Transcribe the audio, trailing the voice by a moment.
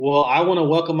Well, I want to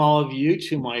welcome all of you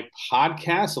to my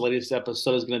podcast. The latest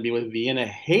episode is going to be with Vienna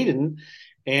Hayden,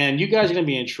 and you guys are going to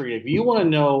be intrigued. If you want to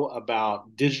know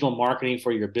about digital marketing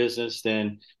for your business,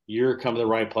 then you're coming to the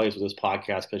right place with this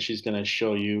podcast because she's going to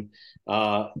show you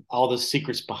all the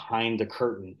secrets behind the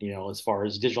curtain, as far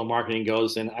as digital marketing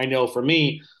goes. And I know for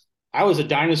me, I was a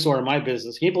dinosaur in my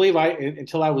business. Can you believe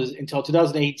until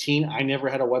 2018, I never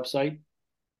had a website.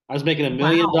 I was making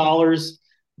Wow, $1 million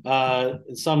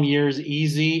in some years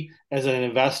easy as an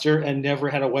investor and never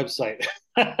had a website.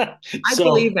 I so,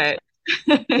 believe it.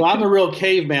 so I'm a real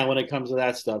caveman when it comes to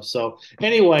that stuff. So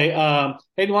anyway,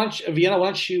 hey, Vienna, why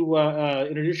don't you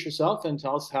introduce yourself and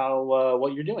tell us how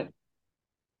what you're doing?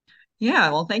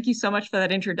 Yeah, well, thank you so much for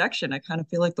that introduction. I kind of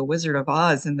feel like the Wizard of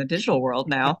Oz in the digital world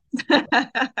now.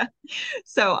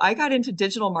 So I got into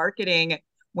digital marketing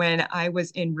when I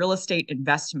was in real estate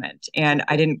investment, and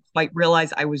I didn't quite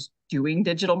realize I was doing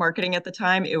digital marketing at the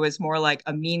time. It was more like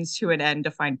a means to an end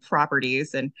to find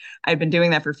properties, and I'd been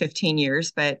doing that for 15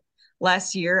 years. But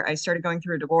last year, I started going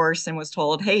through a divorce and was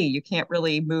told, hey, you can't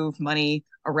really move money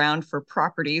around for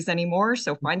properties anymore,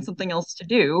 so find something else to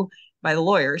do by the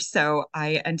lawyers. So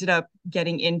I ended up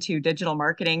getting into digital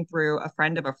marketing through a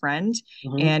friend of a friend.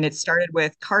 Mhm. And it started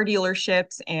with car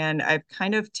dealerships. And I've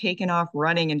kind of taken off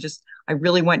running and just, I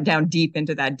really went down deep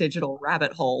into that digital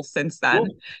rabbit hole since then.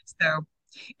 Cool. So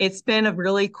it's been a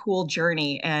really cool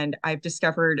journey. And I've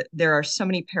discovered there are so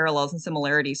many parallels and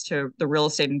similarities to the real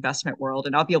estate investment world.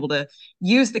 And I'll be able to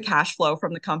use the cash flow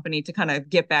from the company to kind of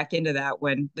get back into that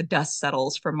when the dust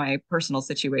settles from my personal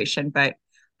situation. But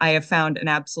I have found an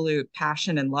absolute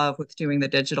passion and love with doing the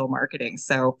digital marketing.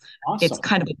 So it's Awesome.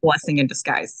 kind of a blessing in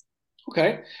disguise.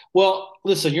 Okay. Well,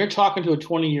 listen, you're talking to a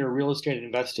 20-year real estate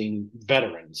investing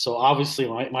veteran. So obviously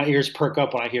my ears perk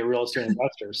up when I hear real estate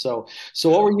investor. So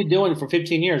what were you doing for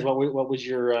 15 years? What was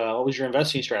your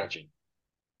investing strategy?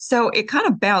 So it kind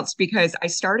of bounced because I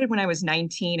started when I was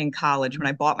 19 in college when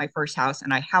I bought my first house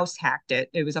and I house hacked it.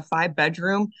 It was a 5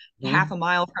 bedroom, half Mhm. a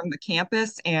mile from the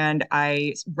campus, and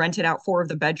I rented out 4 of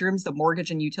the bedrooms. The mortgage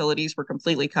and utilities were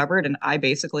completely covered, and I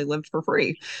basically lived for free.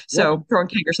 Yeah. So throwing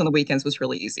cankers on the weekends was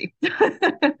really easy.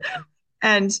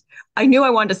 And I knew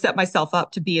I wanted to set myself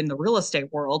up to be in the real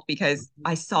estate world because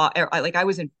I saw, like, I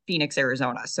was in Phoenix,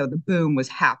 Arizona. So the boom was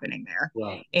happening there.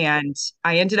 Right. And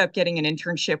I ended up getting an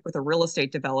internship with a real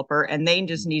estate developer, and they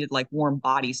just needed like warm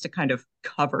bodies to kind of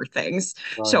cover things.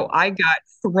 Right. So I got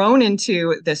thrown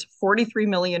into this $43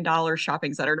 million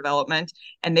shopping center development,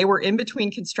 and they were in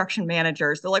between construction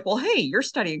managers. They're like, well, hey, you're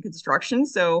studying construction.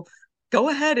 So go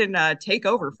ahead and take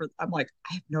over for. I'm like,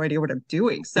 I have no idea what I'm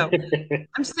doing. So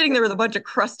I'm sitting there with a bunch of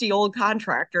crusty old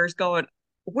contractors going,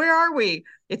 where are we?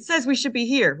 It says we should be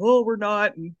here. Oh, we're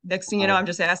not. And next thing you know, Right. I'm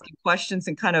just asking questions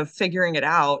and kind of figuring it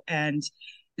out. And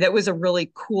that was a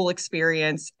really cool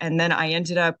experience. And then I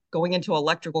ended up going into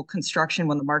electrical construction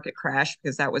when the market crashed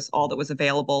because that was all that was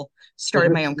available. Was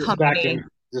Started my this, own this back company. in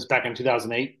this back in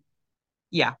 2008?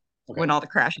 Yeah, Okay. when all the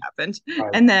crash happened.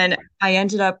 Right. And then I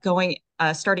ended up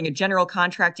starting a general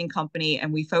contracting company,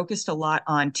 and we focused a lot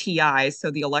on TIs. So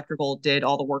the electrical did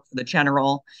all the work for the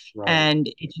general. Right. And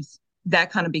that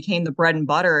kind of became the bread and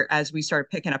butter as we started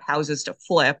picking up houses to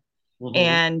flip. Hmm.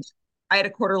 And I had a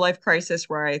quarter life crisis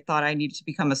where I thought I needed to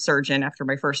become a surgeon after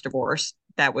my first divorce.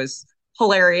 That was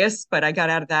hilarious, but I got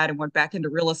out of that and went back into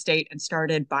real estate and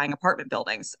started buying apartment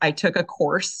buildings. I took a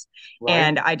course Right.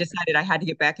 and I decided I had to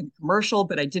get back into commercial,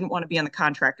 but I didn't want to be on the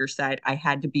contractor side. I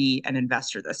had to be an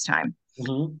investor this time.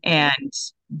 Hmm. And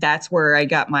that's where I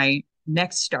got my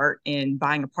next start in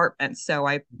buying apartments. So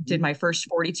I did Hmm. my first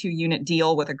 42 unit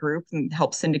deal with a group and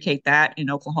helped syndicate that in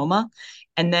Oklahoma.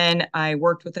 And then I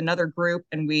worked with another group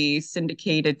and we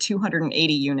syndicated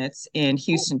 280 units in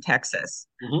Houston, Texas.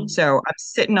 Hmm. So I'm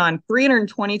sitting on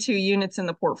 322 units in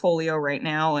the portfolio right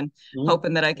now and Hmm.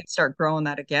 hoping that I can start growing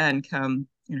that again come,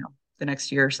 the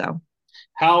next year or so.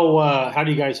 How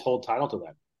do you guys hold title to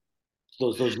that?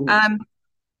 Those units. Um,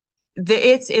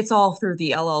 it's all through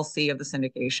the LLC of the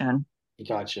syndication.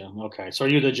 Gotcha. Okay. So are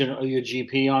you a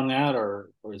GP on that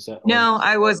or is that or No,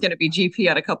 I was going to be GP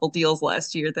on a couple deals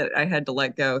last year that I had to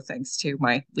let go thanks to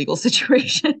my legal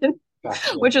situation,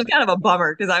 gotcha. which was kind of a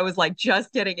bummer because I was like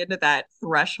just getting into that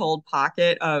threshold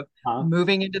pocket of Huh?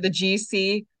 moving into the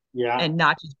GC Yeah. and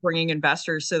not just bringing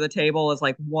investors to the table as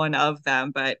like one of them,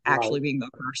 but Right. actually being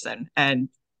the person. And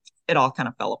it all kind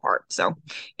of fell apart. So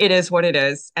it is what it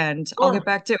is. And I'll Sure. get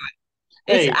back to it.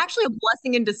 It's Hey. actually a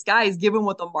blessing in disguise given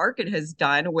what the market has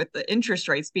done with the interest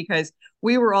rates because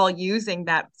we were all using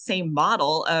that same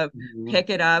model of Mhm. pick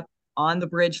it up, on the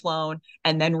bridge loan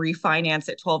and then refinance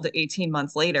it 12 to 18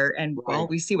 months later. And well, Right.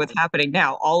 we see what's happening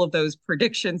now. All of those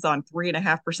predictions on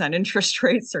 3.5% interest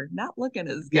rates are not looking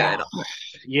as Yeah. good.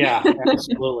 Yeah,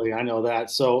 absolutely. I know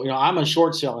that. So, I'm a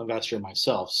short sale investor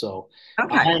myself. So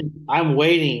Okay. I'm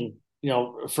waiting.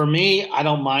 For me, I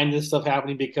don't mind this stuff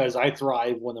happening because I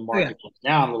thrive when the Oh, yeah, market goes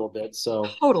down a little bit. So,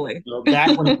 totally.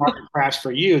 back when the market crashed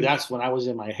for you, that's when I was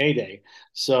in my heyday.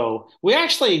 So we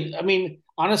actually,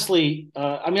 honestly,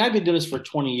 I've been doing this for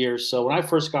 20 years. So when I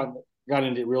first got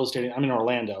into real estate, I'm in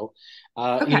Orlando.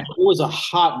 Okay. It was a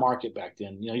hot market back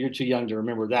then. You're too young to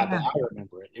remember that, but Yeah. I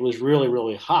remember it. It was really,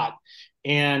 really hot.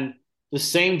 And the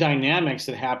same dynamics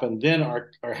that happened then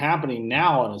are happening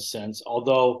now in a sense,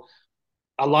 although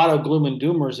a lot of gloom and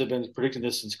doomers have been predicting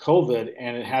this since COVID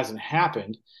and it hasn't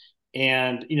happened.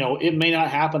 And, it may not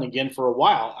happen again for a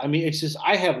while. It's just,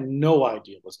 I have no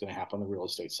idea what's going to happen on the real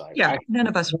estate side. I Yeah. have None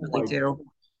of us no really idea.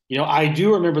 do. I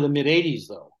do remember the mid 80s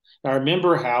though. I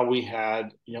remember how we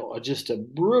had, just a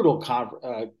brutal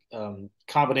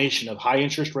combination of high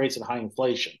interest rates and high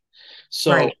inflation.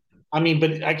 So, Right.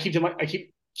 but I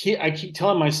keep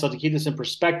telling myself to keep this in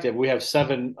perspective. We have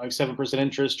 7%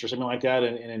 interest or something like that,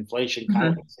 and inflation kind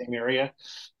of Hmm. in the same area.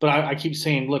 But I keep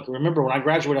saying, look, remember when I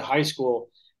graduated high school,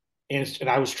 and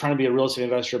I was trying to be a real estate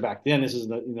investor back then. This is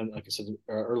like I said,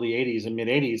 early '80s and mid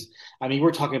 '80s.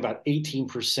 We're talking about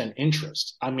 18%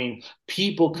 interest.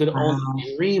 People could only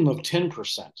Wow. dream of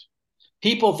 10%.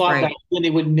 People thought back Right. then they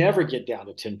would never get down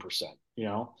to 10%.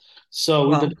 So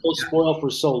we've been Well, so spoiled for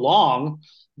so long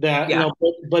that yeah.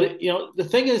 but the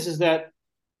thing is that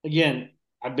again,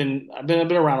 I've been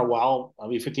around a while. I'll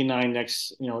be 59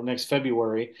 next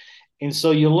February. And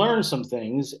so you learn some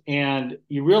things and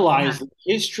you Yeah. realize that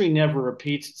history never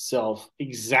repeats itself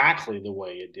exactly the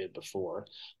way it did before,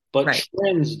 but Right.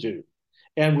 trends do.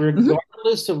 And Mhm.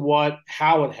 regardless of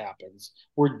how it happens,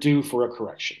 we're due for a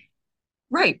correction.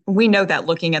 Right. We know that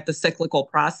looking at the cyclical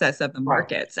process of the Right.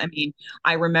 markets. I mean,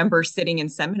 I remember sitting in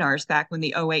seminars back when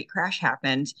the '08 crash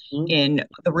happened Mhm. in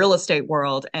the real estate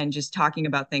world and just talking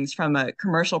about things from a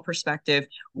commercial perspective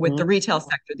with the Mhm. retail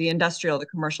sector, the industrial, the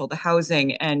commercial, the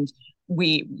housing. And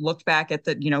we looked back at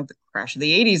the crash of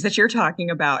the '80s that you're talking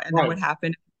about, and then Right. what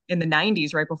happened in the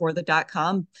 '90s, right before the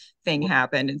dot-com thing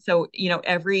happened. And so,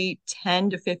 every 10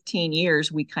 to 15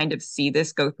 years, we kind of see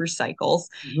this go through cycles.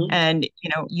 Mhm. And,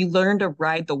 you learn to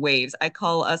ride the waves. I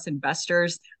call us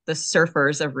investors the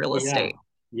surfers of real Oh yeah. estate.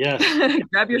 Yes.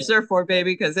 Grab your surfboard,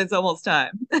 baby, because it's almost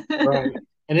time. Right.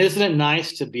 And isn't it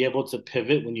nice to be able to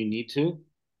pivot when you need to?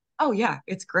 Oh, yeah,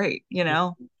 it's great. And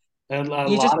a You lot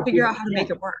just of figure out people how to make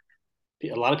can't. it work.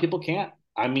 A lot of people can't.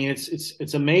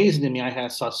 It's amazing to me.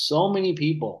 Saw so many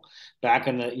people back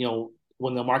in the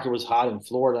when the market was hot in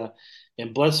Florida,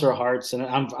 and bless their hearts. And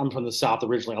I'm from the South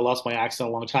originally. I lost my accent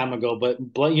a long time ago, but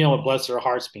you know what bless their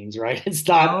hearts means, right?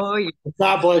 Oh, yeah. It's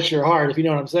not bless your heart if you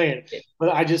know what I'm saying. But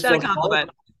I Is just that a felt sorry. compliment?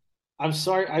 I'm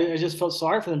sorry. I just felt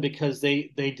sorry for them because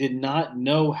they did not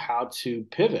know how to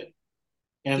pivot,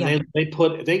 and Yeah.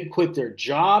 they quit their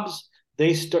jobs.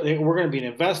 We're going to be an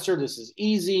investor. This is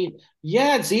easy.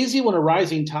 Yeah, it's easy when a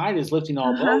rising tide is lifting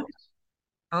all Uh-huh. boats.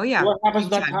 Oh, yeah. What happens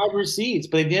Big when that time. tide recedes?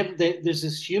 But there's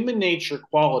this human nature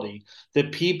quality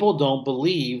that people don't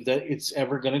believe that it's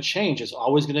ever going to change. It's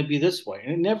always going to be this way,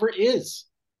 and it never is,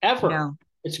 ever. No.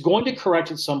 It's going to correct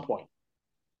at some point.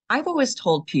 I've always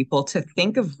told people to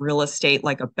think of real estate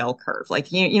like a bell curve.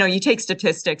 Like you take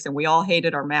statistics and we all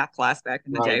hated our math class back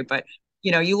in the day, Right. but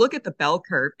you look at the bell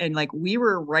curve and like we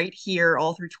were right here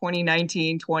all through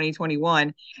 2019,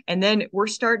 2021, and then we're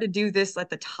starting to do this at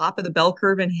the top of the bell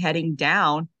curve and heading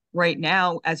down right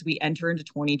now as we enter into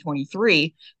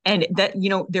 2023. And that,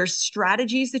 there's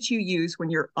strategies that you use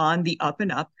when you're on the up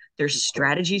and up. There's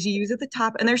strategies you use at the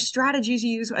top, and there's strategies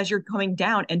you use as you're coming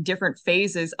down and different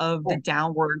phases of the Right.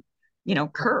 downward,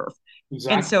 curve. And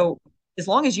Exactly. so as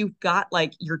long as you've got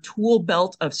like your tool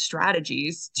belt of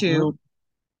strategies Mhm. to,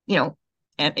 you know,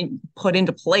 and put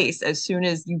into place as soon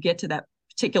as you get to that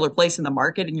particular place in the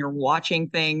market and you're watching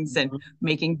things and Mhm.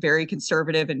 making very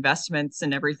conservative investments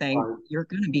and everything, Right. you're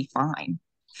going to be fine.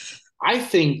 I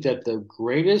think that the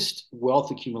greatest wealth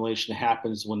accumulation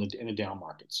happens in the down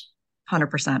markets.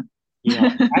 100%.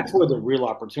 That's where the real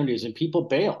opportunity is, and people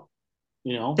bail.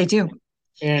 You They know, do.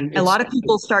 and A it's lot of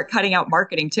people start cutting out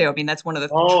marketing too. I mean, that's one of the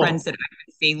oh trends that I've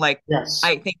been seeing. Like, yes.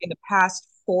 I think in the past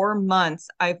 4 months,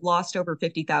 I've lost over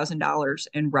 $50,000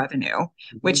 in revenue,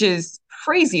 which Mhm. is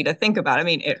crazy to think about. I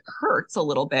mean, it hurts a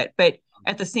little bit, but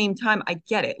at the same time, I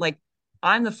get it. Like,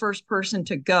 I'm the first person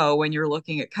to go when you're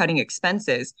looking at cutting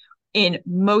expenses in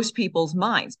most people's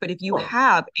minds. But if you Sure.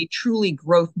 have a truly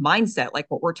growth mindset, like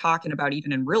what we're talking about,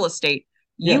 even in real estate,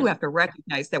 You Yes, have to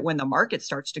recognize that when the market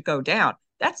starts to go down,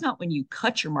 that's not when you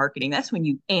cut your marketing. That's when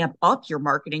you amp up your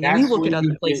marketing and you that's look at when other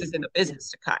you get. places in the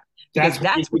business to cut because That's where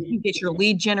you that's where get, you get your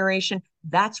lead generation.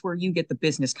 That's where you get the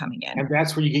business coming in. and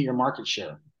that's where you get your market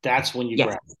share. That's when you Yes.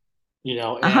 grab it.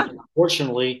 And Uh-huh.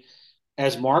 unfortunately,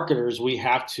 as marketers, we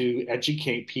have to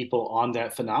educate people on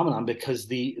that phenomenon because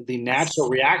the natural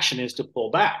Yes. reaction is to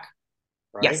pull back,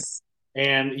 right? Yes.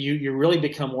 And you really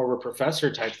become more of a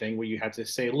professor type thing where you have to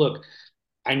say, look,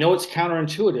 I know it's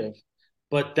counterintuitive,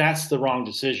 but that's the wrong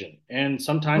decision. And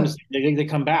sometimes Well, they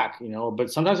come back,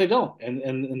 but sometimes they don't,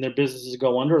 and their businesses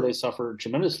go under, or they suffer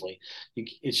tremendously.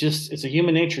 It's a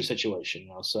human nature situation.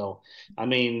 So, I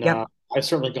mean, yep. I've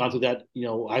certainly gone through that.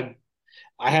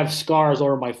 I have scars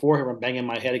over my forehead from banging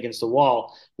my head against the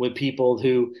wall with people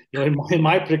who, in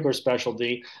my particular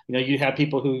specialty, you have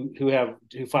people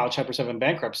who file Chapter 7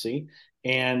 bankruptcy,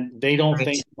 and they don't Right.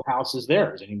 think the house is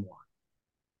theirs anymore.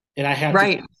 And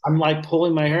Right. I'm like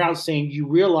pulling my hair out saying, you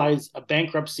realize a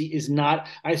bankruptcy is not,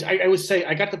 I would say,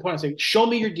 I got the point. I say, show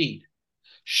me your deed.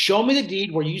 Show me the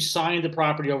deed where you signed the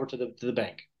property over to the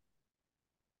bank.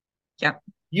 Yep.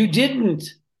 You didn't.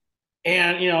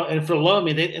 And for the love of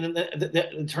me,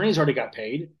 the attorneys already got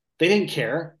paid. They didn't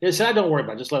care. They said, "Don't worry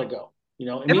about it. Just let it go." And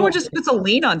Everyone meanwhile, just puts a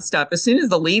lien on stuff. As soon as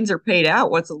the liens are paid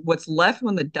out, what's left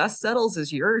when the dust settles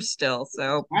is yours still.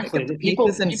 So pick actually, up the the people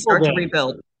pieces and people start to that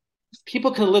rebuild.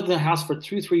 people could have lived in the house for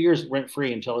 2, 3 years rent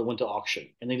free until it went to auction,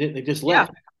 and they just Yeah.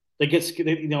 left. And it's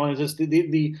just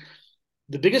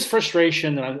the biggest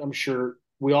frustration that I'm sure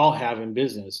we all have in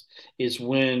business is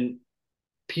when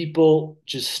people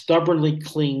just stubbornly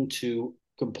cling to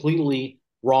completely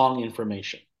wrong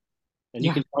information. And you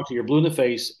Yeah. can talk to your blue in the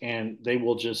face, and they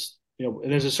will just,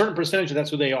 and there's a certain percentage that's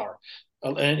who they are.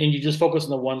 And you just focus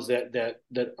on the ones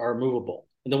that are movable.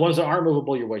 And the ones that aren't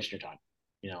movable, you're wasting your time.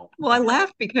 You know. Well, I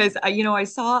laughed because I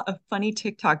saw a funny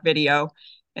TikTok video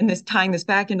and this tying this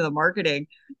back into the marketing.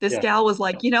 This Yeah. gal was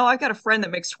like, I've got a friend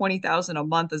that makes 20,000 a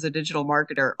month as a digital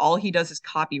marketer. All he does is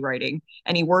copywriting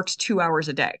and he works 2 hours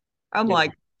a day. I'm Yeah.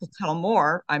 like, well, tell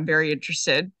more. I'm very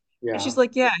interested. And she's Yeah.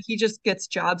 like, yeah, he just gets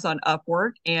jobs on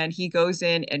Upwork and he goes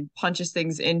in and punches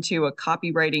things into a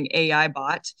copywriting AI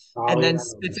bot Oh and yeah. then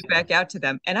spits it back out to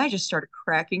them. And I just started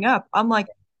cracking up. I'm like,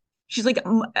 she's like,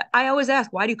 I always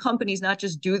ask, why do companies not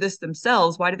just do this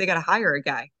themselves? Why do they got to hire a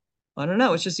guy? I don't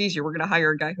know. It's just easier. We're going to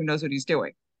hire a guy who knows what he's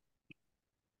doing.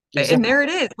 And Exactly. there it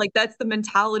is. Like, that's the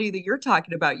mentality that you're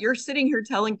talking about. You're sitting here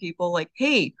telling people, like,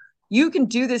 hey, you can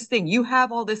do this thing. You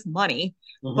have all this money,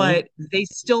 Mm-hmm. but they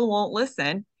still won't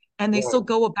listen. And they still Right.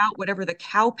 go about whatever the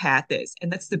cow path is.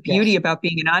 And that's the beauty Yes. about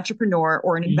being an entrepreneur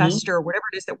or an Mm-hmm. investor or whatever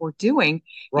it is that we're doing.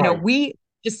 Right. We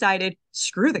decided,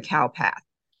 screw the cow path.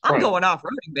 I'm Right. going off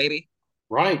roading, baby.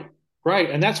 Right. Right.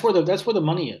 And that's where the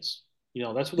money is.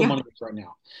 That's where the Yeah. money is right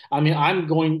now. I mean, I'm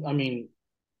going. I mean,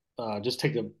 just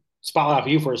take the spotlight off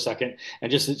you for a second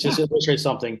and just Yeah. illustrate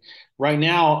something. Right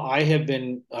now, I have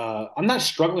been. I'm not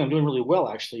struggling. I'm doing really well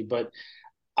actually, but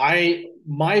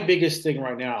my biggest thing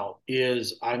right now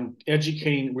is I'm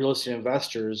educating real estate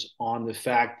investors on the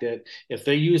fact that if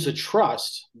they use a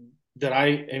trust that I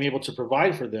am able to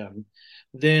provide for them,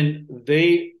 then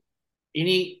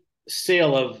any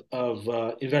sale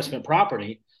of investment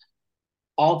property,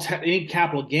 any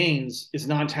capital gains is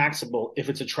non-taxable if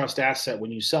it's a trust asset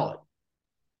when you sell it.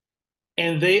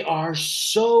 And they are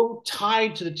so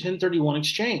tied to the 1031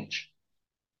 exchange.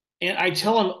 And I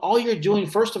tell them, all you're doing,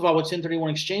 first of all, with 1031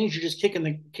 exchange, you're just kicking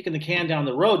the can down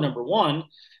the road. Number one.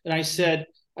 And I said,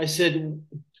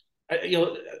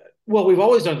 well, we've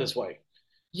always done it this way.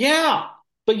 Yeah,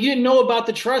 but you didn't know about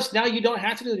the trust. Now you don't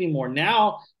have to do it anymore.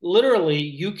 Now, literally,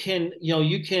 you can,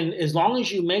 as long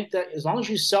as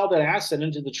you sell that asset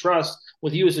into the trust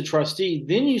with you as a trustee,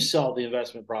 then you sell the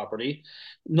investment property.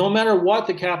 No matter what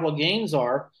the capital gains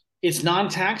are, it's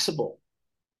non-taxable.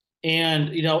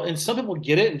 And some people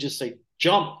get it and just say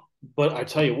jump. But I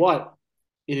tell you what,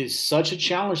 it is such a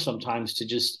challenge sometimes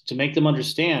to make them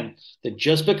understand that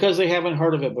just because they haven't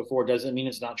heard of it before doesn't mean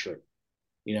it's not true.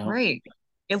 You know? Right.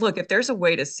 And look, if there's a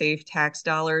way to save tax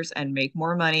dollars and make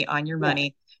more money on your Yeah.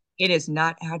 money, it is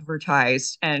not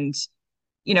advertised. And,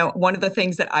 one of the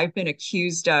things that I've been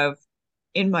accused of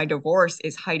in my divorce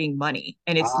is hiding money.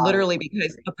 And it's Ah, literally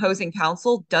because opposing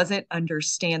counsel doesn't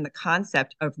understand the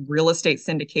concept of real estate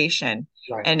syndication.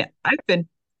 right. And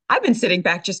I've been sitting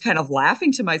back just kind of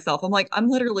laughing to myself. I'm like, I'm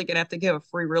literally gonna have to give a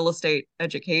free real estate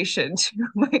education to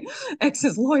my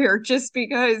ex's lawyer just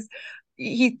because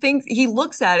he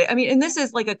looks at it. I mean, and this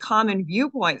is like a common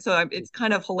viewpoint. So it's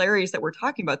kind of hilarious that we're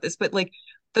talking about this, but like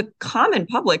the common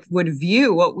public would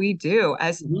view what we do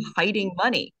as Mhm. hiding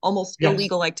money, almost Yes.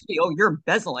 illegal activity. Oh, you're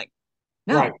embezzling.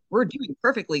 Right. No, we're doing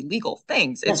perfectly legal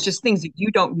things. It's Yes. just things that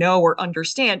you don't know or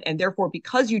understand. And therefore,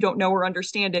 because you don't know or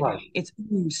understand it, Right. it's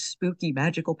ooh, spooky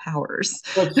magical powers.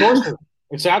 Well, it's sorcery.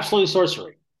 It's absolutely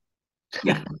sorcery.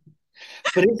 Yeah.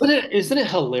 But isn't it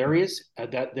hilarious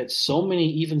that so many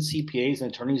even CPAs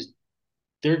and attorneys,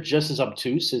 they're just as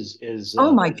obtuse as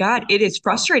Oh my God, it is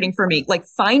frustrating for me. Like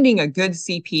finding a good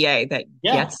CPA that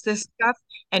yeah. gets this stuff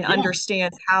and Yeah.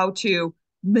 understands how to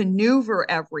maneuver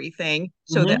everything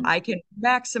so that Hmm. I can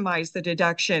maximize the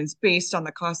deductions based on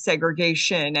the cost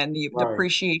segregation and the Right.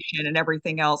 depreciation and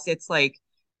everything else. It's like,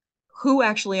 who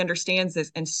actually understands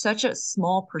this? And such a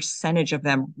small percentage of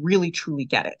them really truly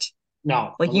get it.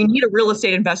 No. Like you need a real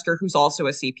estate investor who's also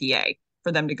a CPA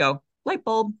for them to go, light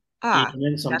bulb, ah, Even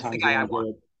then, that's the sometimes they guy I don't get want.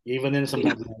 it. Even then, Yeah.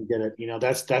 sometimes they don't get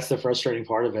it. That's the frustrating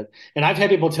part of it. And I've had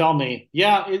people tell me,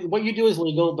 "Yeah, what you do is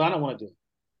legal, but I don't want to do it."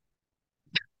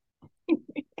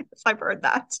 I've heard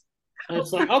that. And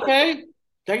it's like, okay,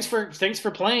 thanks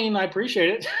for playing. I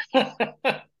appreciate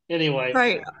it. Anyway,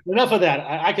 Right. enough of that.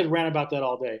 I could rant about that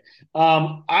all day.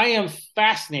 I am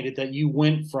fascinated that you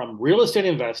went from real estate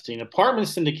investing, apartment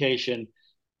syndication,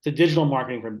 to digital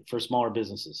marketing for smaller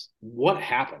businesses. What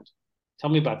happened? Tell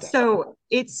me about that. So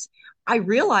I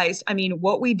realized, I mean,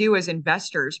 what we do as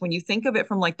investors, when you think of it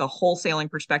from like the wholesaling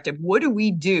perspective, what do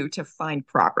we do to find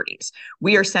properties?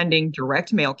 We are sending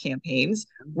direct mail campaigns,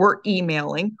 we're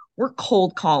emailing, we're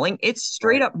cold calling. It's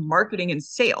straight Right. up marketing and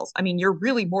sales. I mean, you're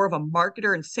really more of a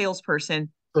marketer and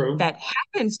salesperson True. that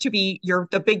happens to be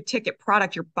the big ticket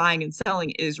product you're buying and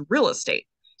selling is real estate.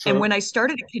 And True. when I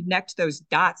started to connect those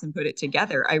dots and put it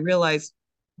together, I realized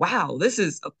wow, this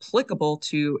is applicable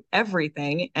to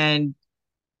everything. And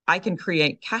I can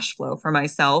create cash flow for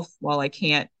myself while I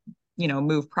can't,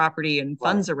 move property and Right.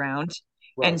 funds around.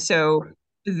 And Right. so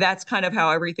that's kind of how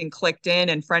everything clicked in.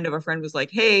 And friend of a friend was like,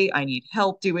 hey, I need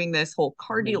help doing this whole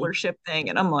car Mhm. dealership thing.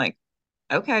 And I'm like,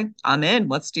 okay, I'm in.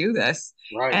 Let's do this.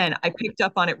 Right. And I picked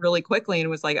up on it really quickly and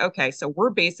was like, okay, so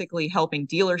we're basically helping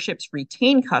dealerships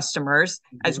retain customers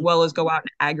as Mhm. well as go out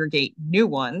and aggregate new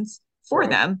ones for Right.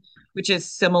 them, which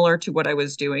is similar to what I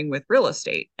was doing with real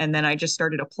estate. And then I just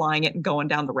started applying it and going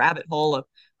down the rabbit hole of,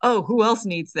 oh, who else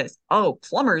needs this? Oh,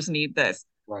 plumbers need this.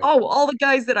 Right. Oh, all the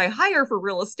guys that I hire for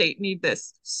real estate need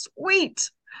this.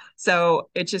 Sweet. So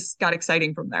it just got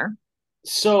exciting from there.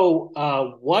 So,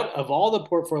 what of all the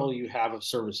portfolio you have of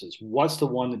services, what's the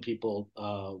one that people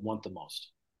want the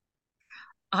most?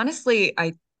 Honestly,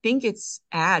 I think it's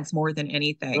ads more than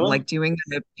anything, Really? like doing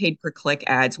the paid per click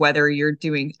ads, whether you're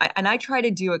doing, and I try to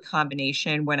do a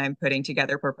combination when I'm putting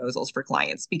together proposals for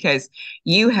clients because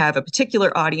you have a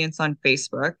particular audience on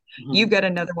Facebook, you've Hmm. got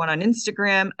another one on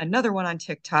Instagram, another one on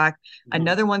TikTok, Hmm.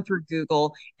 another one through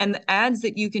Google. And the ads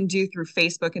that you can do through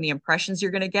Facebook and the impressions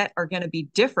you're going to get are going to be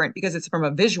different because it's from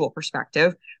a visual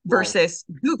perspective Right. versus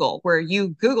Google, where you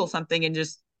Google something and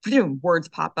just boom, words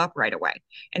pop up right away.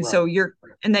 And Right. so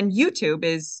and then YouTube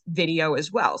is video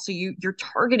as well. So you're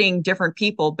targeting different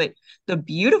people, but the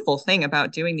beautiful thing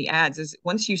about doing the ads is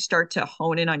once you start to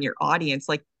hone in on your audience,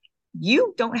 like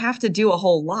you don't have to do a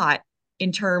whole lot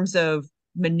in terms of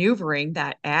maneuvering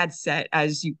that ad set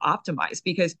as you optimize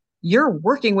because you're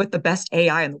working with the best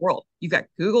AI in the world. You've got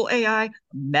Google AI,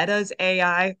 Meta's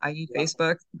AI, i.e. Yeah.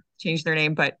 Facebook, changed their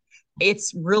name, but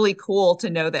it's really cool to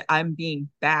know that I'm being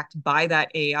backed by that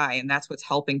AI, and that's what's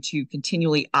helping to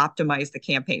continually optimize the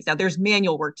campaigns. Now, there's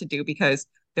manual work to do because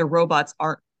their robots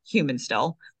aren't human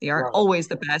still. They aren't Right. always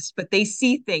the best, but they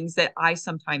see things that I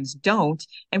sometimes don't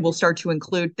and will start to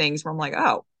include things where I'm like,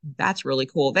 oh, that's really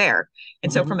cool there.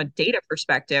 And so, Hmm. from a data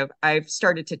perspective, I've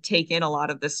started to take in a lot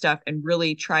of this stuff and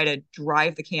really try to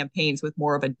drive the campaigns with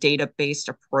more of a data based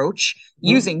approach Hmm.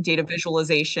 using data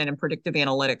visualization and predictive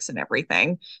analytics and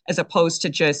everything, as opposed to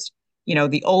just,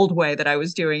 the old way that I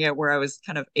was doing it, where I was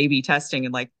kind of A B testing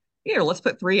and like, here, let's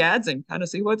put three ads and kind of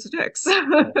see what sticks.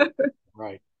 Right.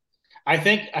 Right. I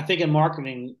think in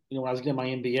marketing, when I was getting my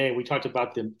MBA, we talked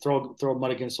about the throw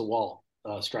mud against the wall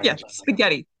Yeah, strategy.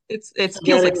 spaghetti. It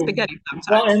feels like Spaghetti. spaghetti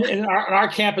Well, sometimes. in our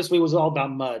campus, we was all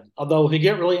about mud. Although if you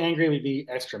get really angry, we'd be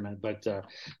excrement. But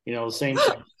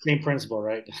same principle,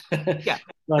 right? Yeah,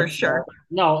 for But sure.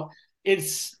 no,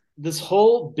 it's this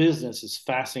whole business is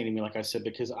fascinating me. Like I said,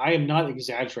 because I am not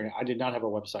exaggerating. I did not have a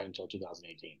website until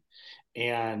 2018,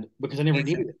 and because I never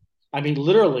Amazing. needed it. I mean,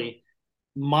 literally,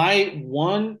 my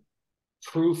one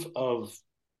proof of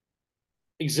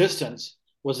existence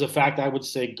was the fact I would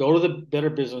say, go to the Better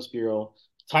Business Bureau,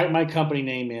 type my company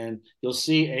name in, you'll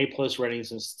see A+ ratings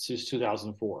since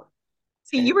 2004.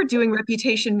 See, And you were doing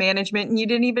reputation management and you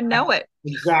didn't even know it.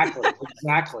 exactly,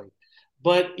 exactly.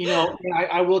 But and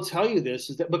I will tell you this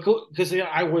is that because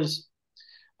I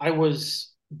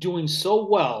was doing so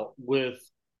well with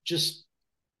just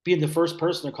being the first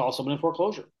person to call someone in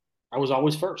foreclosure. I was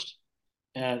always first,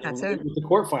 and That's it. with the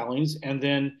court filings, and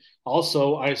then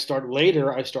also I started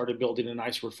building a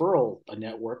nice referral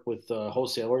network with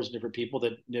wholesalers and different people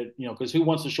that because who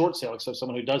wants a short sale except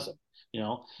someone who doesn't.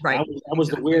 Right. I was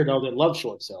the Exactly. weirdo that loved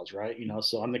short sales, right?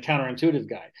 So I'm the counterintuitive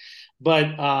guy.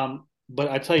 But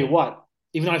I tell you what,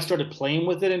 even though I started playing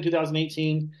with it in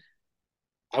 2018,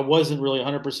 I wasn't really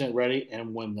 100% ready.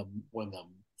 And when the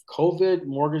COVID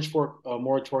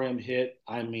moratorium hit,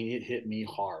 I mean, it hit me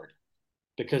hard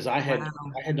because Wow. I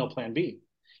had no plan B.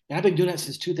 And I've been doing that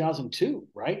since 2002,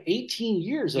 right? 18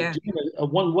 years of Yeah. doing a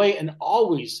one way and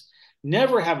always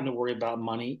never having to worry about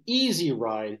money, easy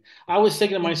ride. I was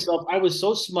thinking to Yeah. myself, I was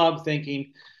so smug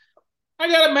thinking, I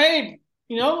got it made.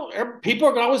 People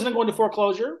are always going to go into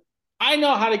foreclosure. I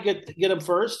know how to get them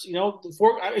first.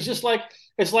 It's like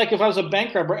if I was a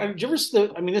bank robber. Did you ever see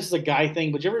I mean, this is a guy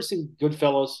thing, but did you ever see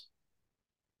Goodfellas,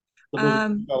 the movie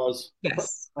Um, Goodfellas?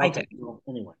 yes, I Okay, did. well,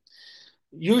 anyway,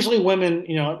 usually women,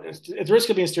 at the risk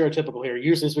of being stereotypical here,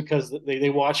 usually it's because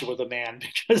they watch it with a man.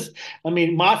 Because I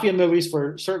mean, mafia movies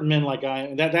for certain men like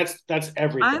that's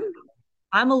everything. I'm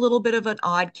I'm a little bit of an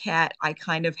odd cat. I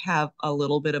kind of have a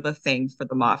little bit of a thing for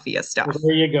the mafia Well, stuff.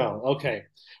 there you go. Okay.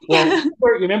 Well, Yeah. you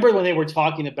remember when they were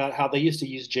talking about how they used to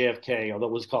use JFK, although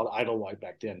it was called Idlewild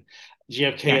back then,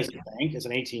 JFK Yeah. as a bank, as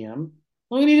an ATM.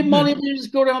 When we needed Mhm. money, we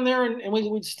just go down there and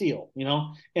we'd steal.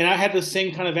 And I had the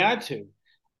same kind of attitude.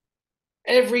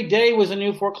 Every day was a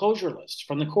new foreclosure list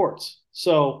from the courts.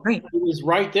 So Right. it was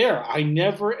right there. And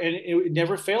it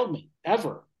never failed me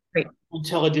ever Right.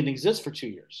 until it didn't exist for 2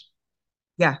 years.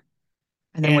 Yeah.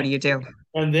 And then what And do you do?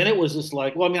 And then it was just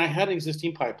like, well, I mean, I had an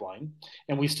existing pipeline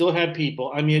and we still had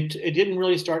people. I mean, it didn't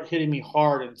really start hitting me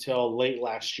hard until late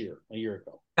last year, a year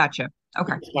ago. Gotcha.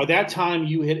 Okay. By that time,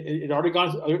 it already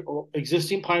gone,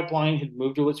 existing pipeline had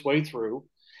moved to its way through.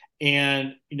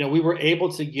 And, we were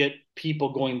able to get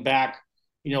people going back,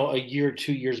 a year,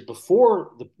 2 years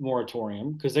before the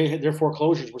moratorium because their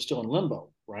foreclosures were still in limbo,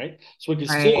 right? So we could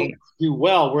still Right. do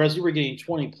well. Whereas we were getting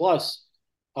 20 plus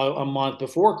a month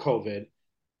before COVID,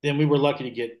 then we were lucky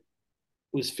to get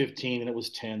was 15, and it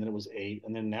was 10, and it was 8,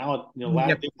 and then now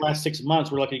Yep. the last 6 months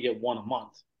we're lucky to get one a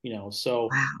month. So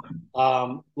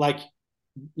Wow. like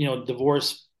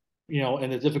divorce,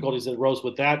 and the difficulties that arose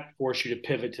with that forced you to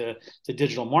pivot to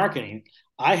digital marketing.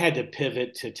 I had to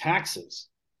pivot to taxes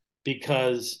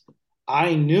because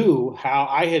I knew how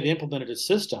I had implemented a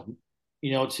system,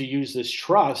 to use this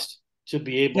trust to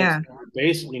be able to Yeah.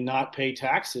 basically not pay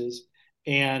taxes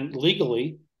and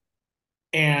legally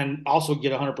and also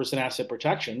get 100% asset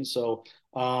protection. So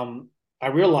I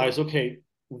realized, okay,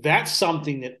 that's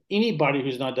something that anybody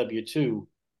who's not W-2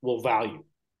 will value.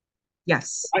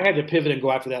 Yes. I had to pivot and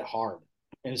go after that hard.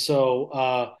 And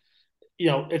so,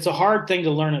 it's a hard thing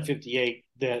to learn at 58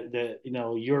 that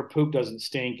your poop doesn't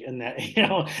stink and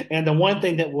and the one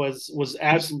thing that was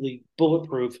absolutely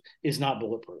bulletproof is not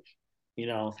bulletproof. You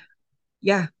know,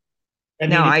 Yeah. I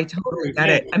No, mean, if I you're totally get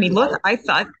revenge, it. I mean, look, I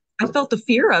felt the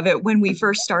fear of it when we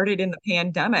first started in the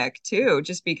pandemic too,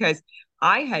 just because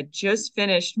I had just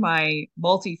finished my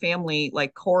multifamily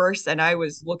like course and I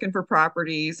was looking for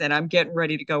properties and I'm getting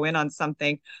ready to go in on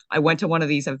something. I went to one of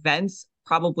these events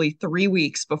probably 3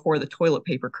 weeks before the toilet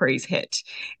paper craze hit.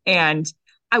 And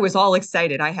I was all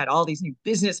excited. I had all these new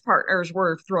business partners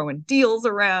were throwing deals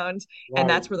around, and right?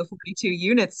 that's where the 42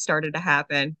 units started to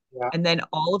happen. Yeah, And then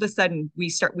all of a sudden we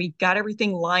got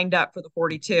everything lined up for the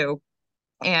 42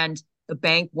 and the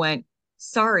bank went,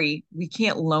 sorry, we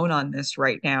can't loan on this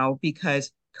right now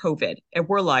because COVID. And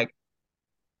we're like,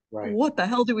 right, what the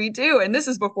hell do we do? And this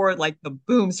is before like the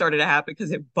boom started to happen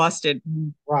because it busted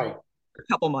right. a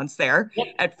couple months there Yep.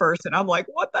 at first. And I'm like,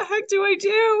 what the heck do I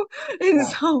do? And Yeah,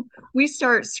 so we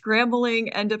start scrambling,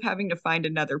 end up having to find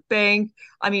another bank.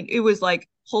 I mean, it was like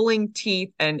pulling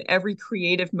teeth and every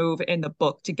creative move in the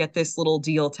book to get this little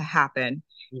deal to happen.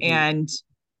 mm-hmm. And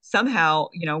somehow,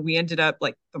 we ended up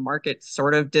like the market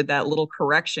sort of did that little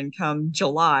correction come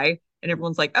July, and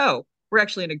everyone's like, oh, we're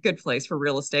actually in a good place for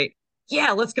real estate.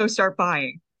 Yeah, let's go start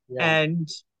buying. Yeah. And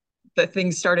the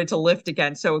things started to lift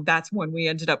again. So that's when we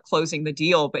ended up closing the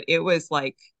deal. But it was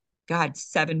like, God,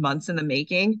 7 months in the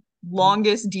making,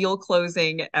 longest deal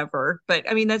closing ever. But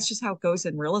I mean, that's just how it goes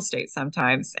in real estate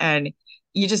sometimes. And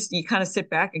you kind of sit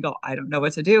back and go, I don't know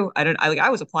what to do. I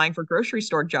was applying for grocery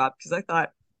store jobs because I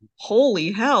thought,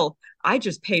 holy hell, I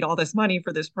just paid all this money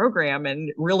for this program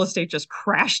and real estate just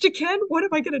crashed again. What am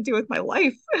I going to do with my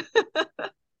life?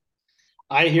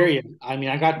 I hear you. I mean,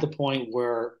 I got to the point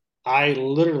where I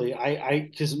literally,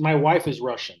 because my wife is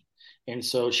Russian, and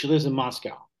so she lives in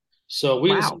Moscow. So we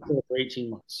didn't see Wow. each other for 18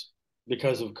 months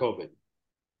because of COVID.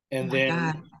 Oh And my then,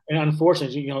 God. and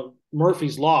unfortunately,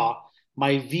 Murphy's Law,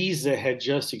 my visa had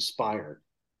just expired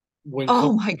when Oh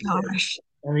COVID my hit, gosh.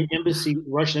 and the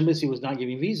Russian embassy was not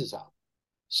giving visas out.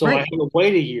 So I Right. had to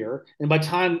wait a year, and by the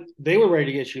time they were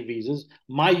ready to issue visas,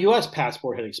 my U.S.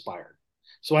 passport had expired.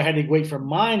 So I had to wait for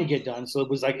mine to get done. So it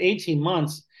was like 18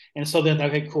 months. And so then,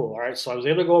 okay, cool. All right. So I was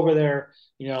able to go over there,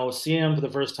 see him for the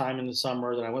first time in the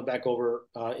summer. Then I went back over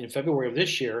in February of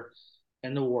this year,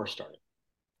 and the war started.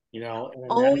 And now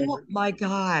Oh my and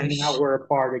now gosh. we're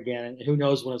apart again. And who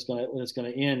knows when it's gonna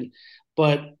end?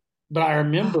 But but I Oh,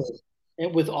 remember,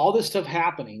 and with all this stuff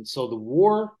happening, so the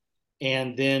war,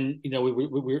 and then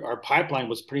our pipeline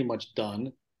was pretty much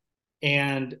done,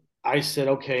 and I said,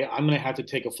 okay, I'm gonna have to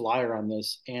take a flyer on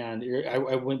this, and I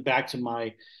went back to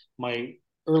my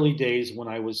early days when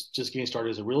I was just getting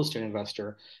started as a real estate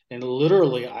investor, and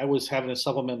literally I was having to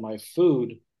supplement my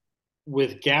food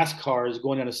with gas cars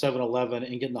going down to 7-Eleven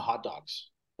and getting the hot dogs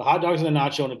and the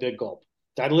nacho and a big gulp.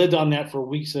 I lived on that for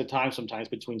weeks at a time, sometimes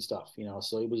between stuff.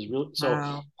 So it was real. So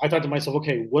wow. I thought to myself,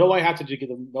 okay, what do I have to do to get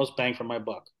the most bang for my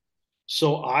buck?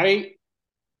 So I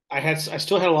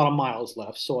still had a lot of miles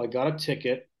left, so I got a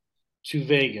ticket to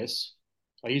Vegas.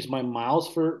 I used my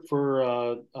miles for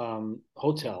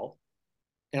hotel,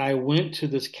 and I went to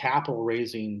this capital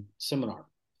raising seminar,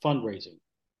 fundraising,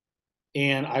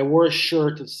 and I wore a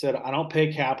shirt that said, "I don't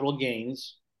pay capital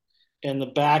gains." In the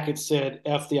back it said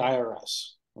F the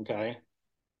IRS. Okay.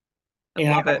 I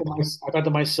And love it. I thought to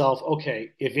myself,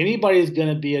 okay, if anybody's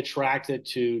going to be attracted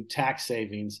to tax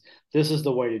savings, this is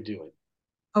the way to do it.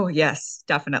 Oh, yes,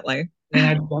 definitely. And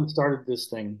I've done started this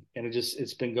thing, and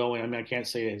it's been going. I mean, I can't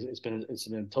say it's been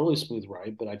a totally smooth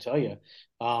ride, but I tell you,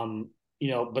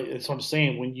 but it's what I'm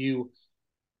saying.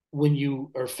 When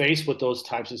you are faced with those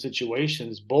types of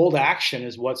situations, bold action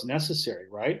is what's necessary,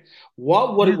 right?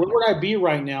 Yeah. Where would I be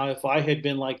right now if I had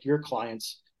been like your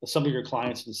clients, some of your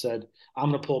clients, and said, "I'm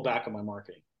going to pull back on my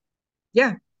marketing."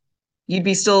 Yeah. You'd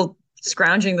be still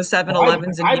scrounging the I'd,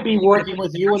 7-Elevens and I'd me be you would have working been at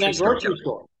with the you in grocery that store grocery doing it.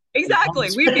 store. Exactly.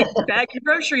 We'd be bagging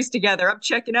groceries together. I'm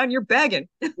checking out and you're bagging.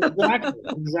 Exactly,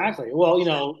 exactly.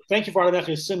 Well, thank you for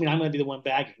automatically assuming I'm going to be the one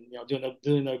bagging,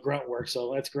 doing the grunt work.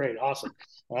 So that's great, awesome.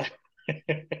 Uh,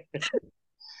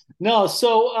 no,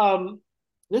 so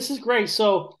this is great.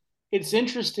 So it's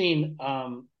interesting,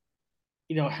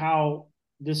 how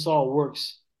this all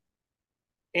works.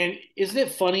 And isn't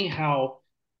it funny how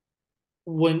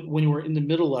when we're in the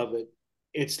middle of it,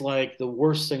 it's like the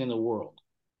worst thing in the world.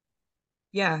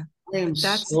 Yeah. I am But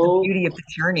that's the so beauty of the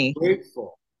journey.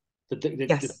 grateful that this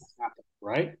Yes. happened,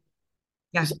 right?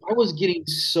 Yeah. Because I was getting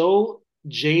so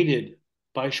jaded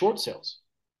by short sales.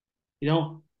 You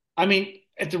know, I mean,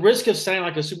 at the risk of sounding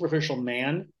like a superficial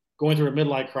man going through a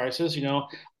midlife crisis,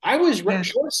 I was Yeah.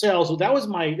 short sales. That was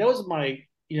my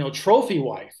trophy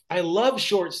wife. I love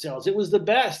short sales. It was the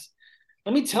best.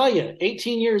 Let me tell you,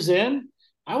 18 years in,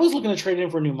 I was looking to trade in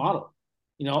for a new model.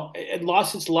 It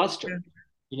lost its luster.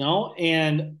 Yeah.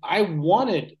 And I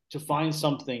wanted to find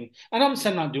something. And I'm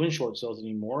saying I'm not doing short sales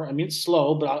anymore. I mean, it's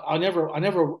slow, but I'm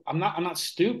not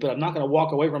stupid. I'm not going to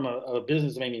walk away from a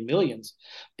business that made me millions.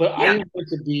 But I Yeah. didn't want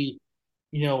to be,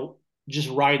 you know, just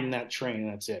riding that train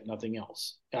and that's it, nothing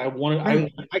else.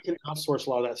 Right. I can outsource a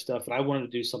lot of that stuff, and I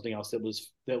wanted to do something else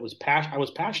I was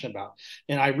passionate about.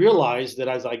 And I realized that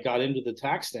as I got into the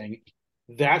tax thing,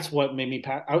 that's what made me,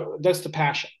 that's the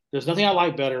passion. There's nothing I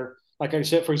like better. Like I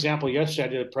said, for example, yesterday I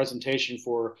did a presentation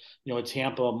for a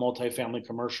Tampa multifamily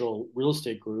commercial real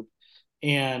estate group,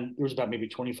 and there was about maybe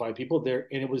 25 people there,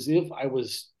 and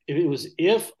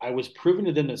if I was proving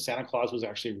to them that Santa Claus was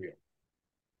actually real.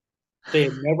 They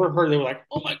had never heard. They were like,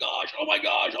 "Oh my gosh, oh my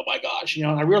gosh, oh my gosh!" And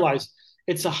I realized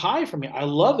it's a high for me. I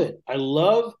love it. I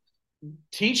love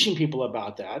teaching people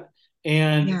about that,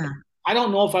 and Yeah. I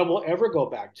don't know if I will ever go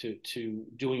back to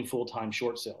doing full time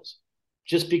short sales,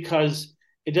 just because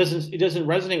it doesn't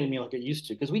resonate with me like it used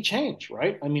to. Because we change,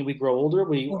 right? I mean, we grow older, our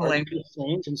Totally. interests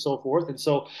change, and so forth. And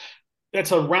so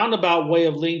that's a roundabout way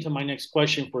of leading to my next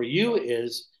question for you: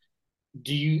 is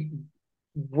do you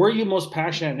where are you most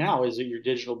passionate now? Is it your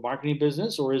digital marketing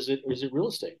business, or is it real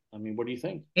estate? I mean, what do you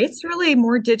think? It's really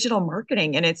more digital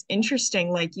marketing. And it's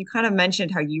interesting, like you kind of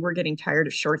mentioned how you were getting tired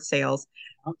of short sales.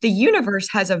 The universe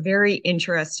has a very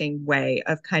interesting way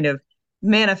of kind of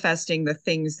manifesting the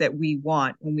things that we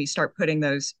want when we start putting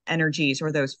those energies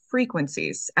or those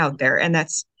frequencies out there. And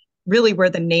that's really where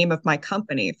the name of my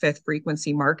company, Fifth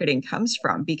Frequency Marketing, comes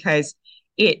from, because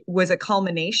it was a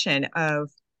culmination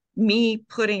of me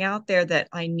putting out there that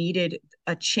I needed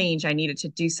a change. I needed to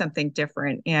do something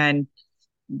different. And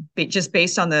just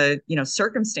based on the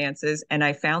circumstances, and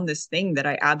I found this thing that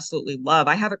I absolutely love.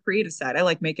 I have a creative side. I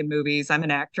like making movies. I'm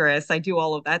an actress. I do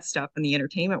all of that stuff in the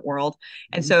entertainment world.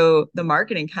 And Mhm. so the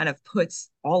marketing kind of puts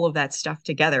all of that stuff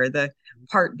together.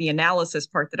 The analysis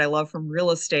part that I love from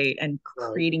real estate and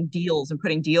Right. creating deals and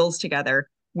putting deals together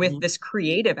with Mhm. this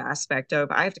creative aspect of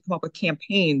I have to come up with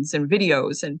campaigns and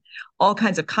videos and all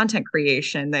kinds of content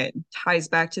creation that ties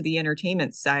back to the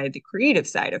entertainment side, the creative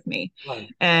side of me. Right.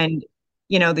 And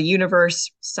the universe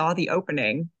saw the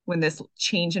opening when this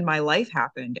change in my life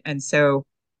happened. And so,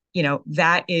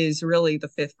 that is really the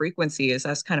fifth frequency, is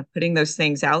us kind of putting those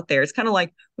things out there. It's kind of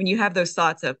like when you have those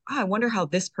thoughts of, oh, I wonder how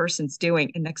this person's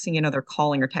doing. And next thing you know, they're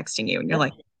calling or texting you. And you're Yeah.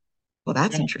 like, well,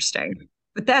 that's Yeah. interesting.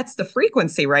 But that's the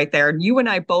frequency right there. And you and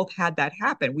I both had that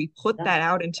happen. We put Yeah. that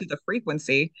out into the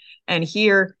frequency. And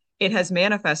here it has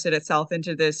manifested itself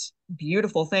into this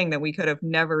beautiful thing that we could have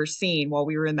never seen while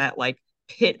we were in that like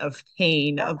pit of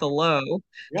pain of the low,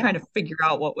 Yeah. trying to figure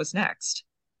out what was next.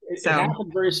 It So,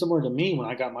 happened very similar to me when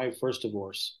I got my first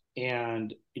divorce.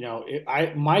 And,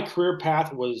 my career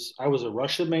path was I was a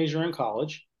Russian major in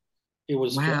college. It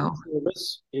was foreign wow.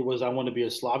 service. It was I wanted to be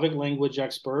a Slavic language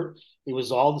expert. It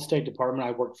was all the State Department.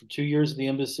 I worked for 2 years at the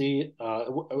embassy.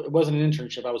 It wasn't an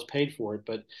internship. I was paid for it,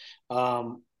 but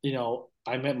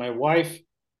I met my wife,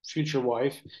 future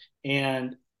wife,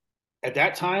 and at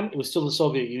that time it was still the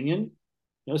Soviet Union.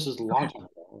 This is a long Okay. time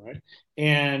ago, right?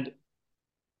 And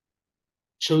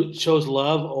chose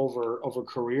love over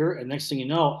career. And next thing you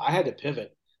know, I had to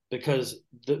pivot because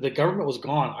the government was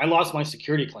gone. I lost my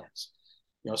security clearance.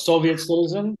 Soviet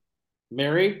citizen,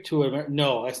 married to a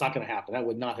no, that's not going to happen. That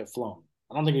would not have flown.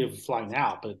 I don't think it would fly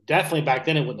now, but definitely back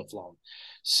then it wouldn't have flown.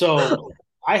 So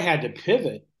I had to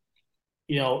pivot.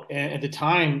 And at the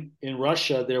time in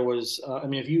Russia, there was,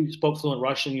 if you spoke fluent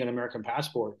Russian, you had an American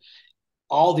passport.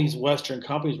 All these Western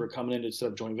companies were coming in to set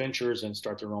up joint ventures and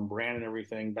start their own brand and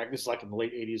everything. Back this is like in the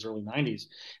late '80s, early '90s,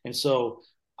 and so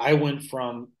I went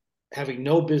from having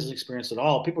no business experience at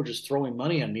all. People were just throwing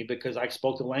money at me because I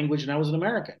spoke the language and I was an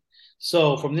American.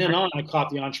 So from then on, I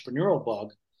caught the entrepreneurial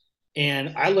bug,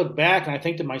 and I look back and I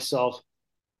think to myself,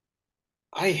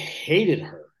 I hated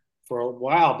her for a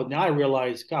while, but now I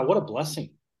realize, God, what a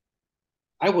blessing.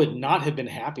 I would not have been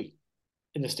happy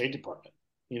in the State Department,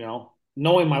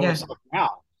 knowing Yeah. myself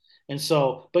now. And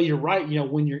so, but you're right,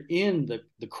 when you're in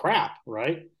the crap,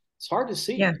 right? It's hard to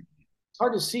Yeah. see. It's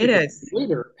hard to see, It but is.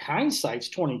 later, hindsight's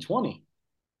 2020.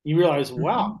 You realize,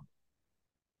 wow, Mhm.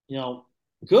 you know,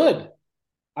 good.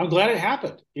 I'm glad it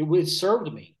happened. It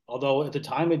served me. Although at the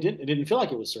time it didn't feel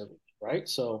like it was serving me, right?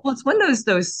 So Well, it's when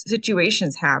those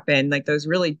situations happen, like those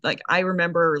really like I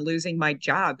remember losing my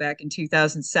job back in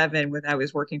 2007 when I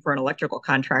was working for an electrical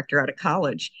contractor out of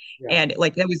college. yeah, And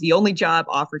like that was the only job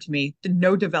offered to me.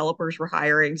 No developers were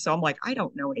hiring. So I'm like, I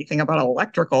don't know anything about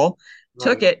electrical.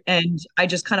 Took right, it and I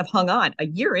just kind of hung on. A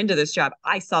year into this job,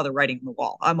 I saw the writing on the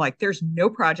wall. I'm like, there's no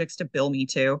projects to bill me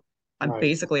to. I'm right,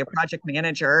 basically a project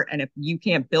manager. And if you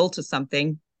can't bill to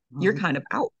something, you're mhm, kind of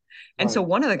out. And so right,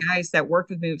 one of the guys that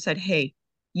worked with me said, hey,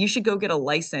 you should go get a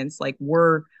license.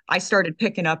 I started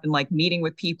picking up and like meeting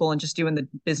with people and just doing the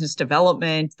business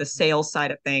development, the sales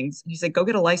side of things. He said, go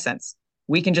get a license.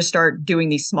 We can just start doing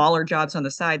these smaller jobs on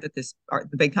the side that the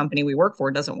big company we work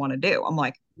for doesn't want to do. I'm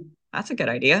like, that's a good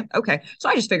idea. Okay. So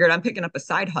I just figured I'm picking up a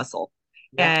side hustle.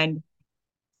 yeah, And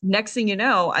next thing you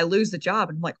know, I lose the job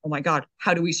and I'm like, oh my God,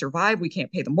 how do we survive? We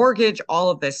can't pay the mortgage,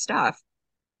 all of this stuff.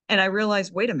 And I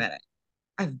realized, wait a minute,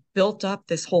 I've built up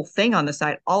this whole thing on the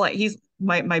side. He's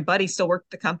my buddy still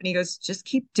worked at the company. He goes, just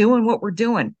keep doing what we're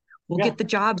doing. We'll yeah, get the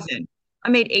jobs in. I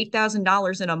made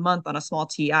 $8,000 in a month on a small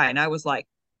TI. And I was like,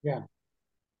 yeah,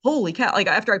 holy cow. Like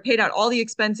after I paid out all the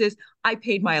expenses, I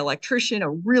paid my electrician a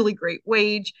really great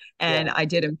wage and yeah, I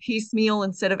did him piecemeal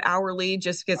instead of hourly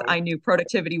just because right, I knew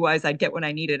productivity wise I'd get what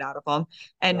I needed out of them.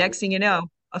 And right. next thing you know,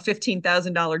 a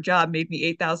 $15,000 job made me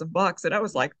 8,000 bucks. And I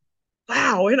was like,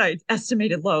 wow. And I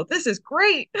estimated low. This is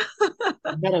great.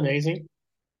 Isn't that amazing?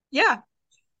 Yeah.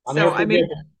 I'll So never I forget. made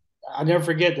I'll never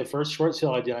forget the first short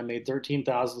sale I did. I made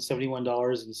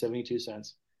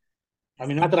 $13,071.72. I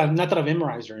mean, not that I've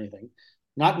memorized or anything.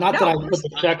 Not no, that I of put course the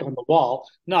not. check on the wall.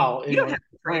 No, You don't have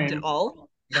to print it frame. all.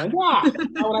 Nah,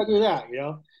 why would I do that?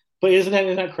 But isn't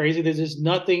that crazy? There's just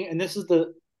nothing, and this is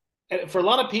for a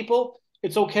lot of people,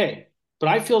 it's okay. But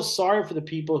I feel sorry for the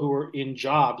people who are in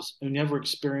jobs who never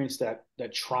experience that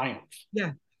triumph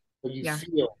Yeah. that you Yeah.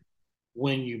 feel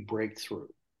when you break through,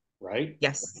 right?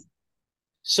 Yes.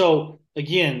 So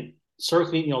again,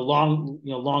 circling,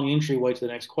 long entryway to the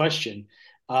next question.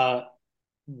 Uh,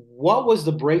 what was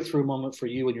the breakthrough moment for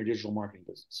you in your digital marketing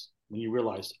business when you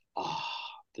realized,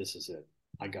 this is it,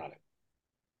 I got it?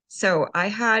 So I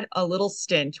had a little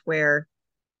stint where,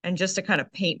 and just to kind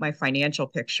of paint my financial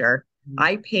picture, Mhm.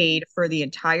 I paid for the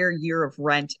entire year of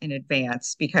rent in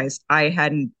advance because I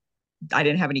didn't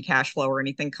have any cash flow or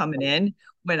anything coming in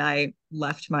when I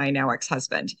left my now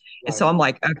ex-husband. And Right. so I'm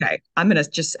like, okay, I'm going to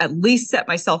just at least set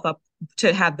myself up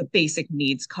to have the basic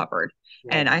needs covered.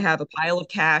 Right. And I have a pile of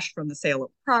cash from the sale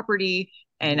of property,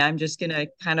 Mhm. and I'm just going to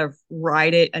kind of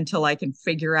ride it until I can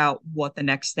figure out what the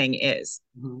next thing is.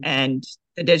 Mhm. And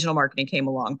the digital marketing came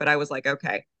along, but I was like,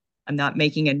 okay, I'm not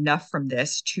making enough from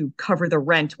this to cover the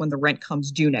rent when the rent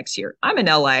comes due next year. I'm in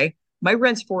LA. My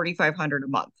rent's 4,500 a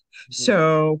month. Mhm.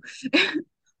 So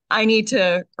I need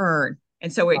to earn.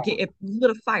 And so Right. it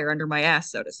lit a fire under my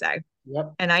ass, so to say.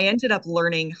 Yep. And I ended up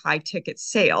learning high ticket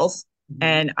sales. Mhm.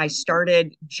 And I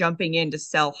started jumping in to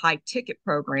sell high ticket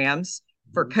programs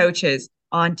for Mhm. coaches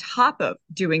on top of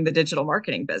doing the digital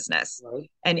marketing business. Right.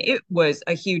 And it was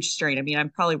a huge strain. I mean, I'm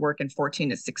probably working 14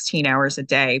 to 16 hours a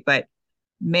day, but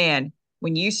man,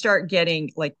 when you start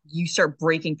getting like you start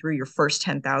breaking through your first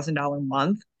 $10,000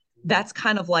 month, Mhm. that's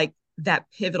kind of like that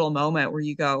pivotal moment where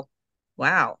you go,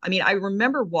 wow. I mean, I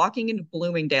remember walking into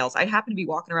Bloomingdale's. I happened to be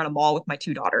walking around a mall with my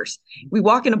two daughters. We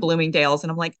walk into Bloomingdale's and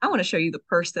I'm like, I want to show you the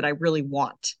purse that I really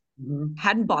want. Mhm.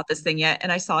 Hadn't bought this thing yet.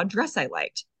 And I saw a dress I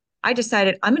liked. I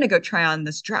decided I'm going to go try on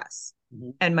this dress.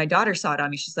 Mhm. And my daughter saw it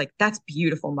on me. She's like, that's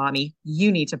beautiful, mommy.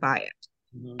 You need to buy it.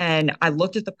 Mhm. And I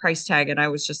looked at the price tag and I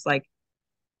was just like,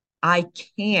 I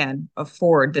can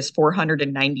afford this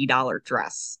 $490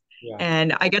 dress. Yeah.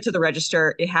 And I get to the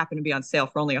register, it happened to be on sale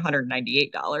for only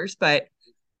 $198, but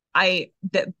I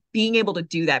that being able to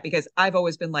do that because I've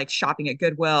always been like shopping at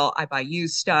Goodwill, I buy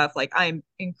used stuff, like I'm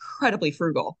incredibly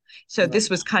frugal. So Right. this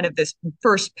was kind of this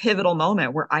first pivotal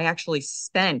moment where I actually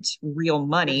spent real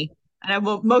money. And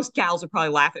most gals would probably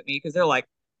laugh at me because they're like,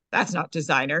 that's not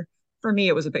designer. For me,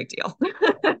 it was a big deal.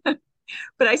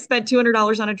 But I spent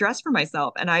 $200 on a dress for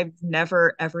myself, and I've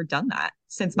never ever done that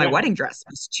since my Yeah. wedding dress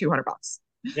was $200.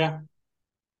 Yeah. Yeah.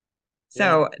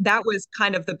 So that was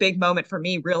kind of the big moment for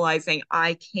me, realizing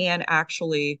I can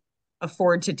actually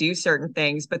afford to do certain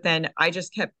things. But then I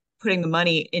just kept putting the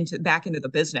money into back into the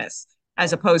business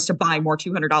as Right. opposed to buying more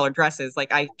 $200 dresses.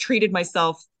 Like I treated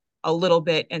myself a little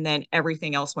bit, and then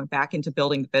everything else went back into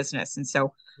building the business. And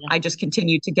so Yeah. I just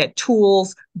continued to get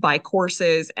tools, buy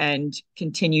courses, and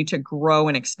continue to grow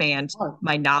and expand Right.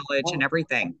 my knowledge and Right.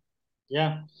 everything.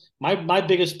 Yeah. My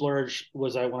biggest splurge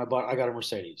was I got a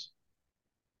Mercedes.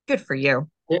 Good for you.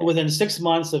 Within 6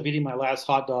 months of eating my last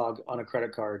hot dog on a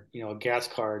credit card, a gas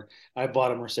card, I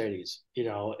bought a Mercedes,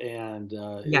 and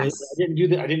Yes. I didn't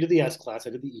do the S class,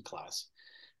 I did the E class,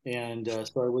 and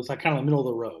so it was like kind of middle of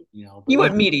the road, but You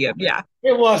went medium. Yeah,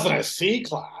 it wasn't a C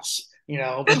class,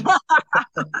 but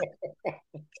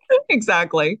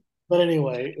exactly. but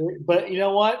anyway, but you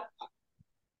know what?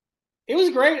 It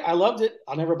was great. I loved it.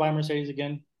 I'll never buy a Mercedes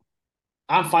again.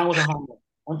 I'm fine with a Honda.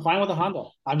 I'm fine with a Honda.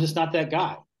 I'm just not that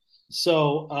guy.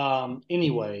 So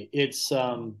anyway, it's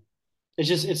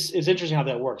just it's interesting how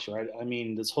that works, right? I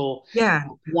mean, this whole Yeah.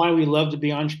 why we love to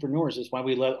be entrepreneurs is why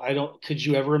we love. I don't. Could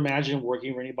you ever imagine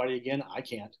working for anybody again? I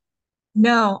can't.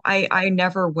 No, I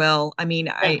never will. I mean,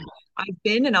 Yeah. I've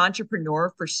been an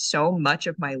entrepreneur for so much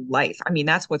of my life. I mean,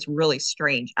 that's what's really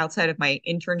strange. Outside of my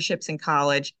internships in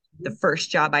college, the first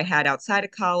job I had outside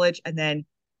of college, and then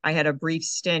I had a brief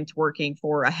stint working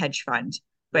for a hedge fund.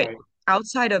 But Right.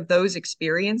 outside of those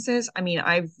experiences, I mean,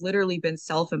 I've literally been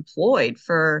self-employed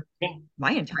for Yeah.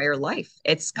 my entire life.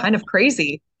 It's kind of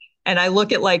crazy. And I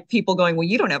look at like people going, well,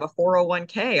 you don't have a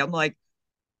 401k. I'm like,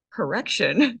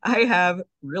 correction. I have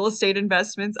real estate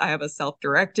investments. I have a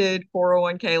self-directed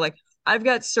 401k. Like I've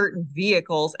got certain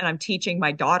vehicles and I'm teaching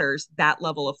my daughters that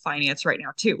level of finance right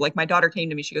now too. Like my daughter came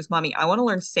to me, she goes, Mommy, I want to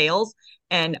learn sales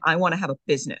and I want to have a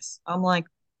business. I'm like,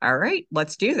 all right,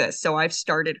 let's do this. So I've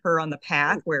started her on the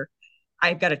path where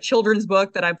I've got a children's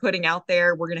book that I'm putting out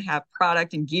there. We're going to have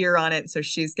product and gear on it. So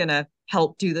she's going to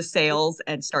help do the sales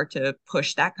and start to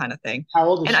push that kind of thing. How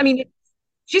old is And I she? mean,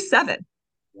 she's 7.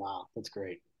 Wow, that's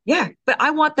great. Yeah, but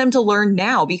I want them to learn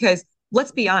now because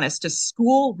let's be honest, does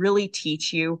school really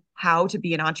teach you how to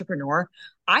be an entrepreneur?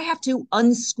 I have to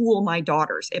unschool my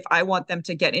daughters if I want them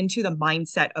to get into the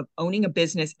mindset of owning a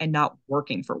business and not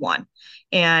working for one.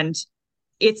 And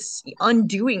it's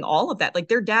undoing all of that. Like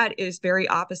their dad is very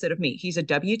opposite of me. He's a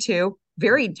W 2,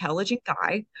 very intelligent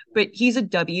guy, but he's a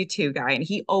W 2 guy and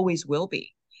he always will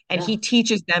be. And Yeah. he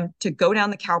teaches them to go down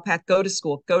the cow path, go to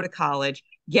school, go to college,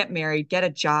 get married, get a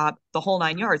job, the whole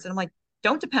 9 yards. And I'm like,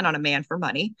 don't depend on a man for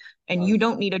money. And Right. you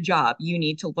don't need a job. You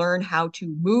need to learn how to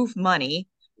move money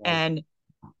Right. and,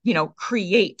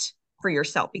 create for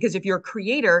yourself. Because if you're a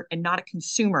creator and not a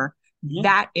consumer, Yeah.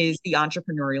 That is the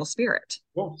entrepreneurial spirit.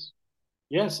 Yes.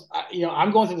 Yes.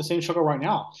 I'm going through the same struggle right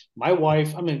now. My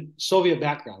wife, I'm in Soviet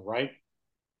background, right?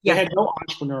 They Yeah, had no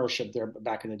entrepreneurship there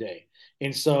back in the day.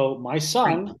 And so my right.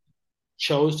 son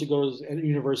chose to go to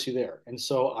university there. And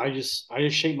so I just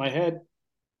shake my head,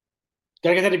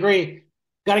 gotta get that degree,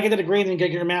 gotta get that degree, and then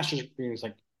get your master's degree. And it's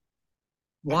like, I said,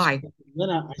 Why?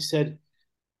 Lena, I said,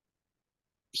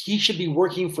 he should be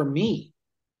working for me,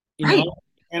 you know, Right.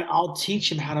 and I'll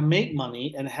teach him how to make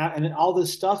money and all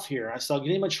this stuff here. I said, I'll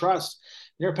get him a trust.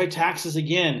 Never pay taxes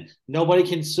again. Nobody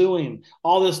can sue him.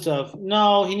 All this stuff.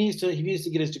 No, he needs to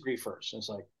get his degree first. And it's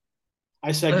like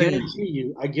I said,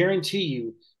 I guarantee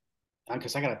you,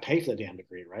 because I got to pay for the damn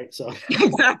degree, right? So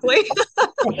Exactly.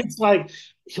 it's like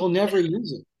he'll never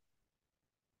use it.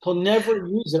 He'll never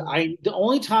use it. The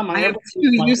only time I I have ever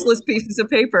used two my useless pieces of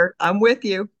paper. I'm with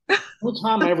you. only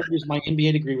time I ever used my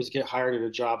MBA degree was to get hired at a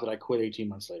job that I quit 18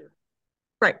 months later.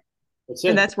 Right. That's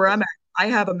And it. that's where I'm at. I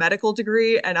have a medical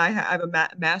degree and I have a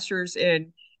master's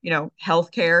in,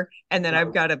 healthcare. And then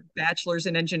I've got a bachelor's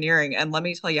in engineering. And let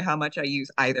me tell you how much I use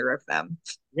either of them.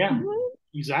 Yeah, Mhm.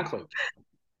 exactly.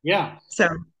 Yeah. So,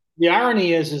 The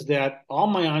irony is that all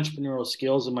my entrepreneurial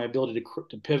skills and my ability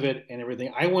to pivot and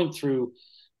everything, I went through,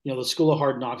 the School of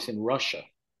Hard Knocks in Russia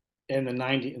in the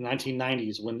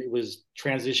 1990s when it was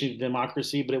transitioning to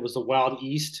democracy, but it was the Wild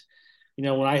East. When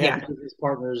I yeah. had business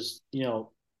partners,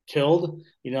 killed,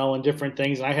 and different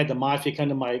things, and I had the mafia come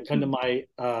to my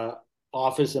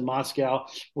office in Moscow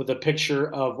with a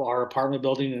picture of our apartment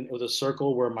building and with a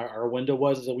circle where our window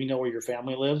was, so we know where your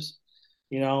family lives.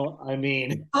 I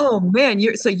mean, Oh man,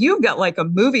 you've got like a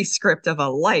movie script of a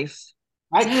life.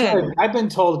 I could. Dang. I've been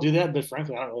told to do that, but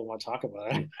frankly, I don't really want to talk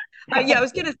about it. Yeah, I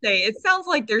was gonna say it sounds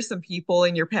like there's some people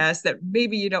in your past that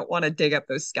maybe you don't want to dig up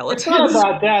those It's not skeletons.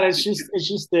 about that. It's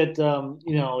just that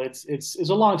it's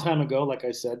a long time ago, like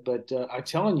I said. But I'm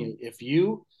telling you, if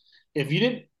you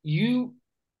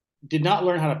did not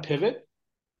learn how to pivot,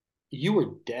 you were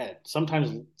dead.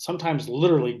 Sometimes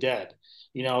literally dead.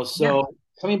 Yeah, So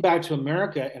coming back to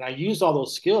America, and I used all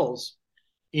those skills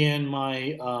in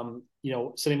my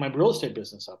setting my real estate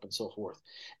business up and so forth.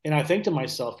 And I think to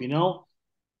myself, an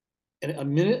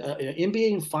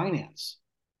MBA in finance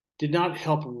did not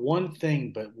help one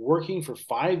thing, but working for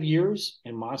 5 years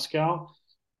in Moscow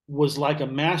was like a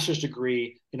master's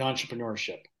degree in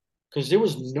entrepreneurship because there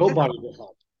was yeah. nobody to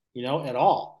help, at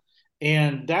all.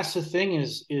 And that's the thing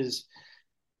is,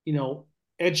 you know,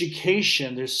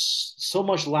 education, there's so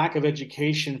much lack of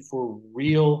education for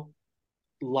real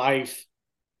life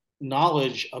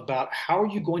knowledge about how are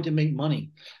you going to make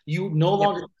money. You no Yep.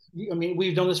 longer, I mean,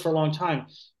 we've done this for a long time.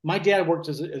 My dad worked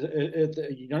at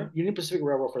the Union Pacific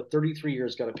Railroad for 33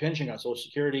 years, got a pension, got Social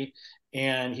Security,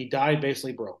 and he died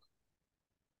basically broke.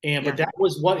 But Yeah. that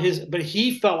was but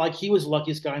he felt like he was the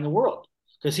luckiest guy in the world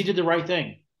because he did the right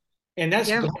thing. And that's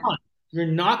Yeah. gone. You're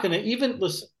not going to even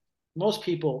listen. Most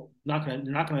people they're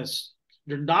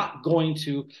not going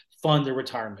to fund their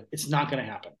retirement. It's not going to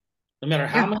happen. No matter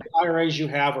how Yeah. many IRAs you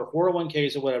have or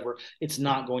 401ks or whatever, it's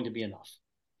not going to be enough.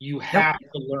 You Nope. have to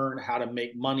learn how to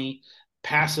make money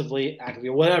passively, actively,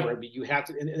 or whatever. But you have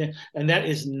to, and that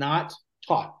is not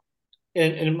taught.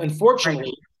 And Right.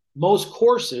 unfortunately, most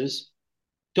courses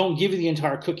don't give you the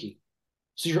entire cookie.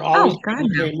 So you're always Oh God, going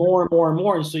to no. pay more and more and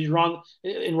more. And so you're on,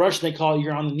 in Russian, they call it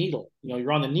you're on the needle.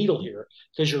 You're on the needle here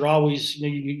because you're always,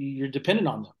 you're dependent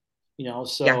on them. Yeah.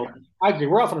 So I agree.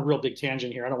 We're off on a real big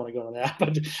tangent here. I don't want to go into that,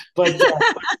 but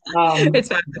It's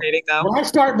fascinating though. when I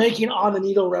start making on the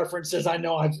needle references, I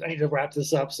know I need to wrap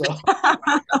this up. So,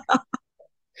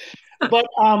 but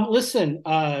listen,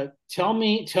 tell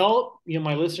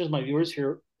my listeners, my viewers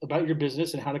here about your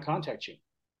business and how to contact you.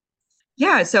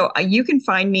 Yeah, so you can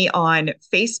find me on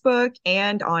Facebook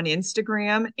and on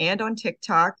Instagram and on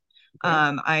TikTok.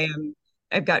 Okay.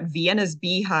 I've got Vienna's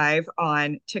Beehive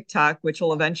on TikTok, which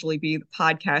will eventually be the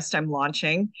podcast I'm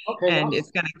launching. Okay. And Awesome.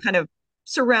 it's going to kind of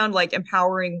surround like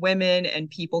empowering women and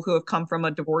people who have come from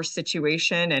a divorce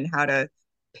situation and how to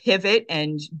pivot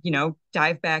and,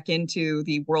 dive back into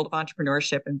the world of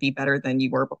entrepreneurship and be better than you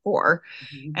were before.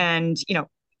 Mhm. And,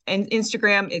 and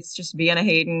Instagram, it's just Vienna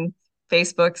Hayden.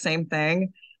 Facebook, same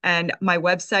thing. And my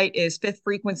website is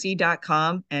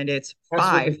fifthfrequency.com and it's That's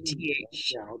with the five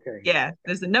TH. yeah. Okay. Yeah,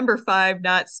 there's the number five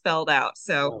not spelled out.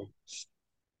 So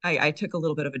Right. I took a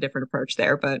little bit of a different approach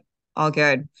there, but all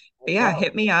good. No But yeah, problem.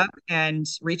 hit me up and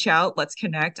reach out. Let's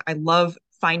connect. I love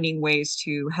finding ways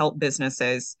to help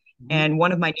businesses. Mhm. And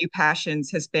one of my new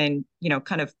passions has been,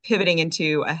 kind of pivoting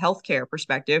into a healthcare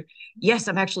perspective. Yes,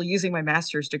 I'm actually using my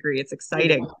master's degree. It's There you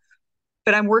exciting. go.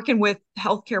 but I'm working with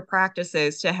healthcare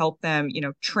practices to help them,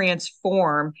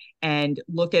 transform and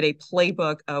look at a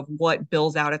playbook of what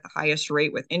bills out at the highest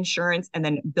rate with insurance and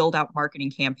then build out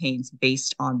marketing campaigns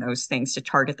based on those things to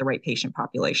target the right patient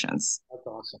populations. That's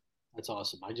awesome. That's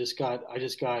awesome. I just got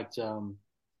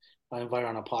invited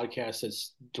on a podcast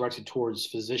that's directed towards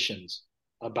physicians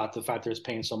about the fact they're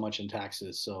paying so much in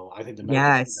taxes. So I think the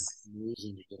medical field is Yes.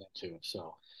 amazing to get into.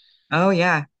 So Oh,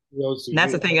 yeah. kudos to And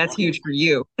that's the you. thing, that's huge for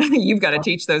you. You've got to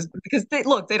teach those because they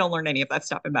don't learn any of that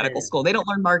stuff in medical school. They don't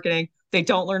learn marketing. They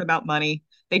don't learn about money.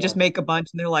 They Yeah, just make a bunch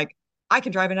and they're like, I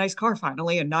can drive a nice car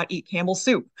finally and not eat Campbell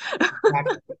soup.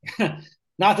 exactly.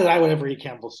 Not that I would ever eat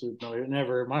Campbell soup, no,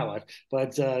 never in my life.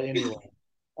 But anyway,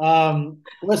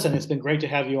 listen, it's been great to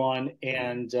have you on,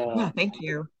 and Yeah, thank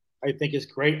you. I think it's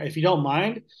great. If you don't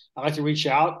mind, I'd like to reach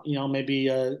out, maybe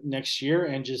next year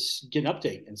and just get an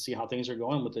update and see how things are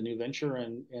going with the new venture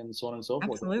and so on and so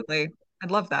forth. Absolutely.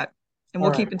 I'd love that. And All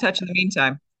we'll right. keep in touch in the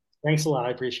meantime. Thanks a lot.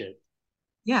 I appreciate it.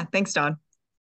 Yeah, thanks, Don.